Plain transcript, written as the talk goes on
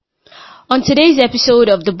On today's episode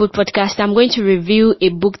of the Book Podcast, I'm going to review a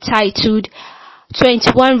book titled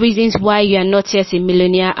 21 Reasons Why You Are Not Yet a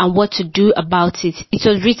Millionaire and What to Do About It. It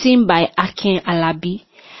was written by Akin Alabi.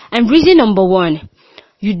 And reason number 1,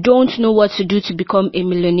 you don't know what to do to become a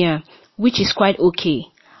millionaire, which is quite okay.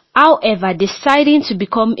 However, deciding to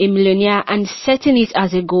become a millionaire and setting it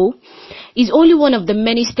as a goal is only one of the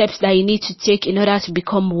many steps that you need to take in order to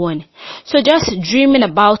become one. So just dreaming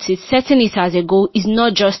about it, setting it as a goal is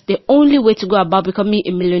not just the only way to go about becoming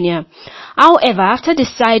a millionaire. However, after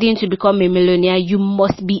deciding to become a millionaire, you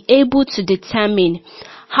must be able to determine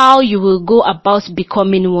how you will go about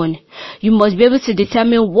becoming one. You must be able to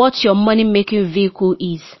determine what your money-making vehicle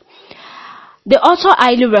is. The author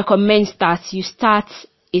highly recommends that you start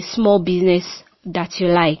a small business that you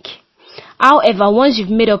like. However, once you've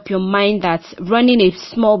made up your mind that running a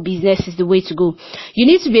small business is the way to go, you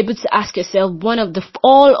need to be able to ask yourself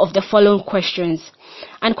all of the following questions.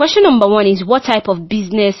 And question number 1 is, what type of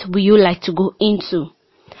business will you like to go into?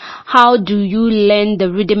 How do you learn the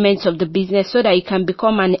rudiments of the business so that you can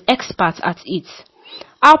become an expert at it?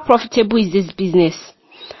 How profitable is this business?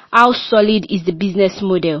 How solid is the business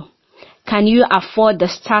model? Can you afford the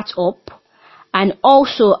startup? And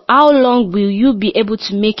also, how long will you be able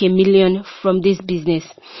to make $1 million from this business?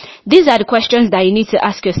 These are the questions that you need to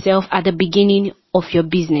ask yourself at the beginning of your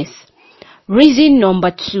business. Reason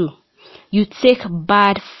number 2, you take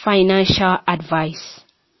bad financial advice.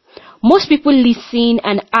 Most people listen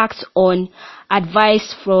and act on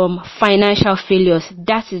advice from financial failures.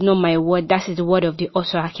 That is not my word. That is the word of the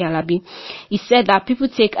author Akin Alabi. He said that people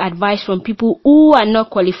take advice from people who are not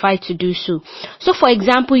qualified to do so. So, for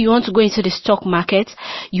example, you want to go into the stock market.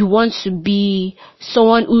 You want to be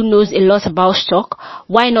someone who knows a lot about stock.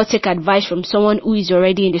 Why not take advice from someone who is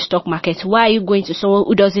already in the stock market? Why are you going to someone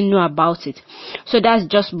who doesn't know about it? So that's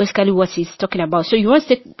just basically what he's talking about. So you want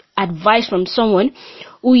to take advice from someone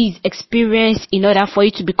who is experienced in order for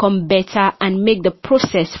you to become better and make the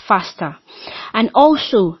process faster. And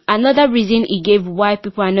also, another reason he gave why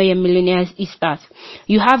people are not yet millionaires is that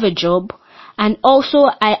you have a job. And also,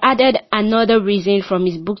 I added another reason from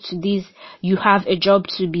his book to this: you have a job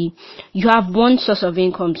to be. You have one source of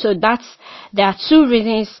income. So there are 2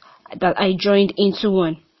 reasons that I joined into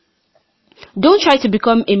one. Don't try to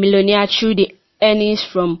become a millionaire through the earnings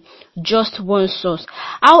from just one source.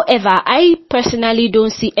 However, I personally don't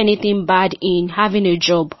see anything bad in having a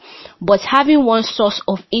job, but having one source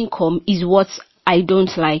of income is what I don't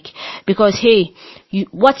like. Because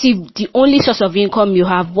what if the only source of income you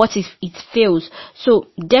have, what if it fails? So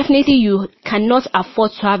definitely you cannot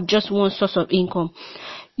afford to have just one source of income.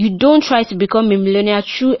 You don't try to become a millionaire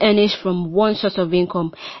through earnings from one source of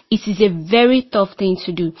income. It is a very tough thing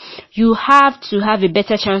to do. You have to have a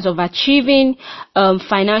better chance of achieving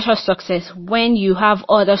financial success when you have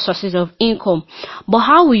other sources of income. But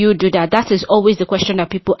how will you do that? That is always the question that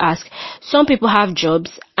people ask. Some people have jobs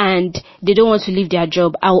and they don't want to leave their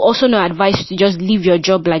job. I will also not advise you to just leave your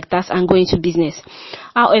job like that and go into business.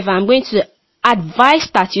 However, I'm going to advise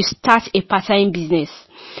that you start a part-time business.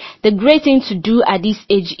 The great thing to do at this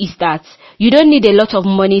age is that you don't need a lot of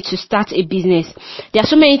money to start a business. There are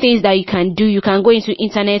so many things that you can do. You can go into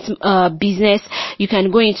internet business. You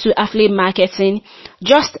can go into affiliate marketing.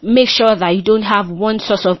 Just make sure that you don't have one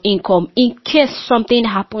source of income in case something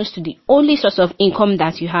happens to the only source of income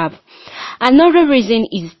that you have. Another reason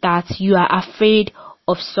is that you are afraid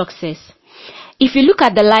of success. If you look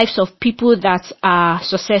at the lives of people that are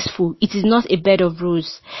successful, it is not a bed of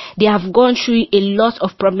roses. They have gone through a lot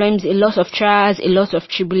of problems, a lot of trials, a lot of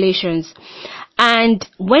tribulations. And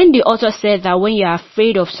when the author said that when you are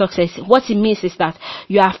afraid of success, what it means is that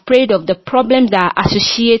you are afraid of the problems that are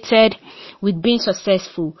associated with being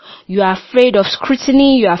successful. You are afraid of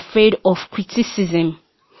scrutiny. You are afraid of criticism.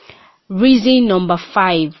 Reason number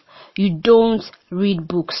 5, you don't read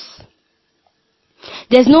books.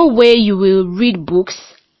 There's no way you will read books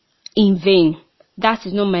in vain. That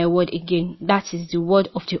is not my word again. That is the word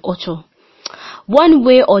of the author. One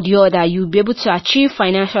way or the other, you'll be able to achieve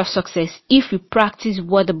financial success if you practice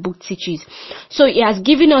what the book teaches. So he has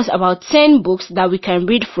given us about 10 books that we can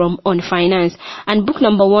read from on finance. And book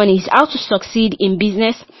number 1 is How to Succeed in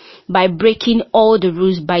Business by Breaking All the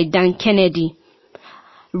Rules by Dan Kennedy.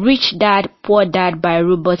 Rich Dad, Poor Dad by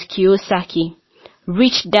Robert Kiyosaki.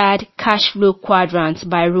 Rich Dad, Cash Flow Quadrant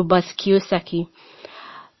by Robert Kiyosaki.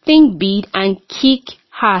 Think Big and Kick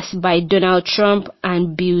Ass by Donald Trump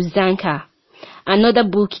and Bill Zanker. Another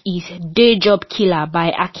book is Day Job Killer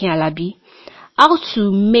by Akin Alabi. How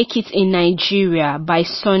to Make It in Nigeria by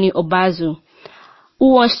Sonny Obazu.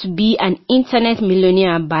 Who Wants to Be an Internet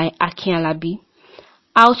Millionaire by Akin Alabi.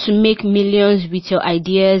 How to Make Millions with Your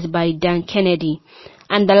Ideas by Dan Kennedy.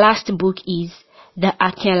 And the last book is The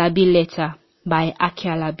Akin Alabi Letter by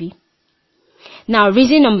Akin Alabi. Now,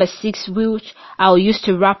 reason number 6, which I'll use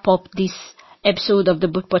to wrap up this episode of the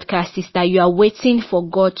book podcast, is that you are waiting for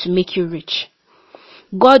God to make you rich.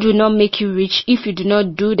 God will not make you rich if you do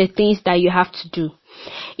not do the things that you have to do.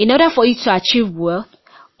 In order for you to achieve wealth,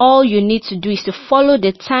 all you need to do is to follow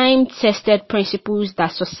the time-tested principles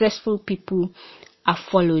that successful people have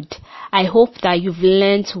followed. I hope that you've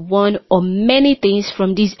learned one or many things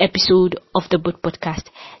from this episode of the book podcast.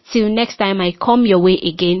 Till next time I come your way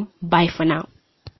again. Bye for now.